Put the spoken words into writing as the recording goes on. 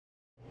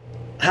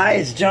Hi,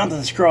 it's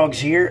Jonathan Scroggs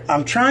here.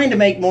 I'm trying to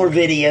make more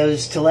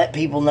videos to let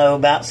people know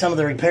about some of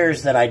the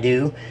repairs that I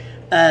do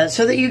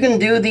so that you can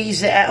do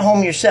these at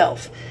home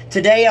yourself.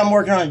 Today I'm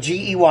working on a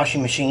GE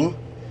washing machine.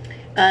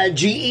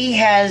 GE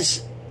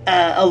has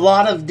a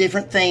lot of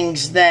different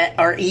things that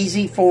are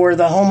easy for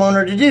the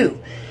homeowner to do.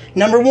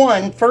 Number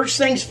one, first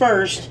things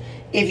first,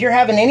 if you're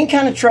having any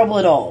kind of trouble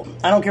at all,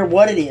 I don't care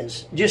what it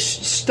is,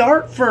 just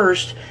start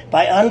first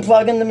by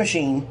unplugging the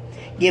machine,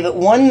 give it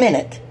 1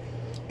 minute,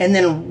 and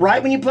then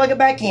right when you plug it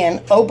back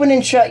in, open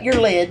and shut your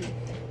lid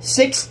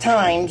 6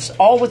 times,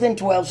 all within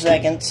 12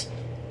 seconds,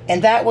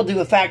 and that will do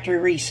a factory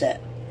reset.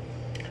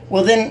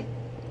 Well then,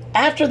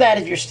 after that,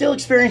 if you're still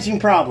experiencing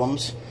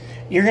problems,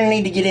 you're going to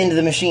need to get into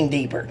the machine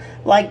deeper.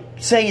 Like,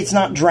 say it's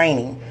not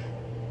draining.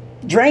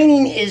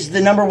 Draining is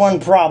the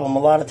 #1 problem a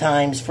lot of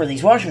times for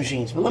these washing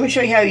machines, but let me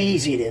show you how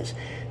easy it is.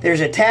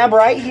 There's a tab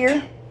right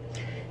here,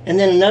 and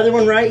then another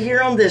one right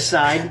here on this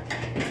side.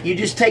 You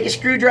just take a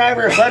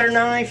screwdriver, a butter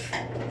knife,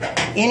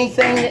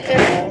 anything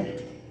at all.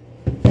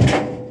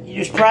 You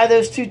just pry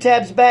those 2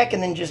 tabs back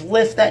and then just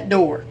lift that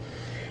door.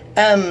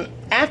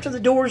 After the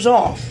door's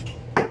off,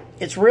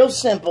 it's real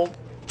simple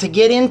to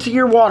get into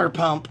your water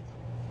pump.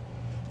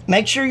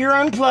 Make sure you're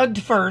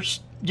unplugged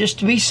first, just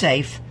to be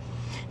safe.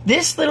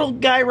 This little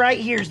guy right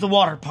here is the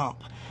water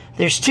pump.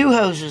 There's 2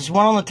 hoses,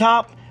 one on the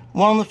top,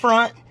 one on the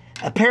front.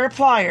 A pair of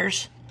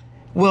pliers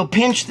will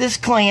pinch this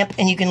clamp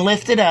and you can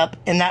lift it up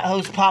and that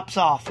hose pops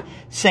off.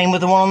 Same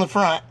with the one on the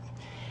front.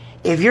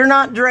 If you're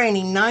not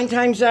draining, 9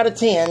 times out of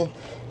 10,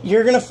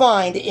 you're going to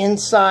find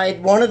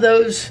inside one of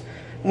those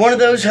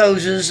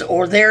hoses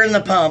or there in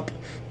the pump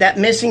that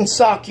missing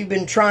sock you've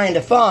been trying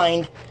to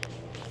find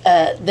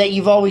that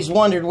you've always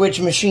wondered which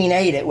machine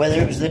ate it,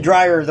 whether it was the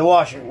dryer or the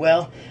washer.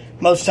 Well,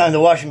 most of the time the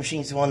washing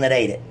machine's the one that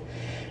ate it.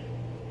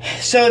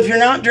 So if you're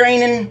not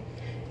draining,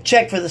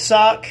 check for the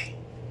sock.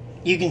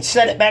 You can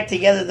set it back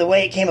together the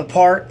way it came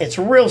apart. It's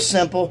real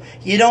simple.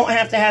 You don't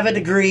have to have a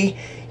degree.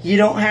 You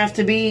don't have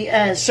to be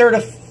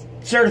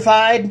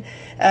certified.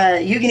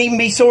 You can even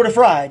be sort of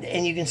fried,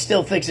 and you can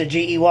still fix a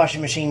GE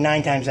washing machine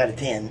 9 times out of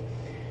 10.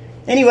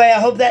 Anyway, I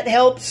hope that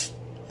helps.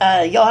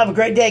 Y'all have a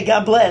great day.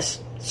 God bless.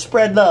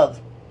 Spread love.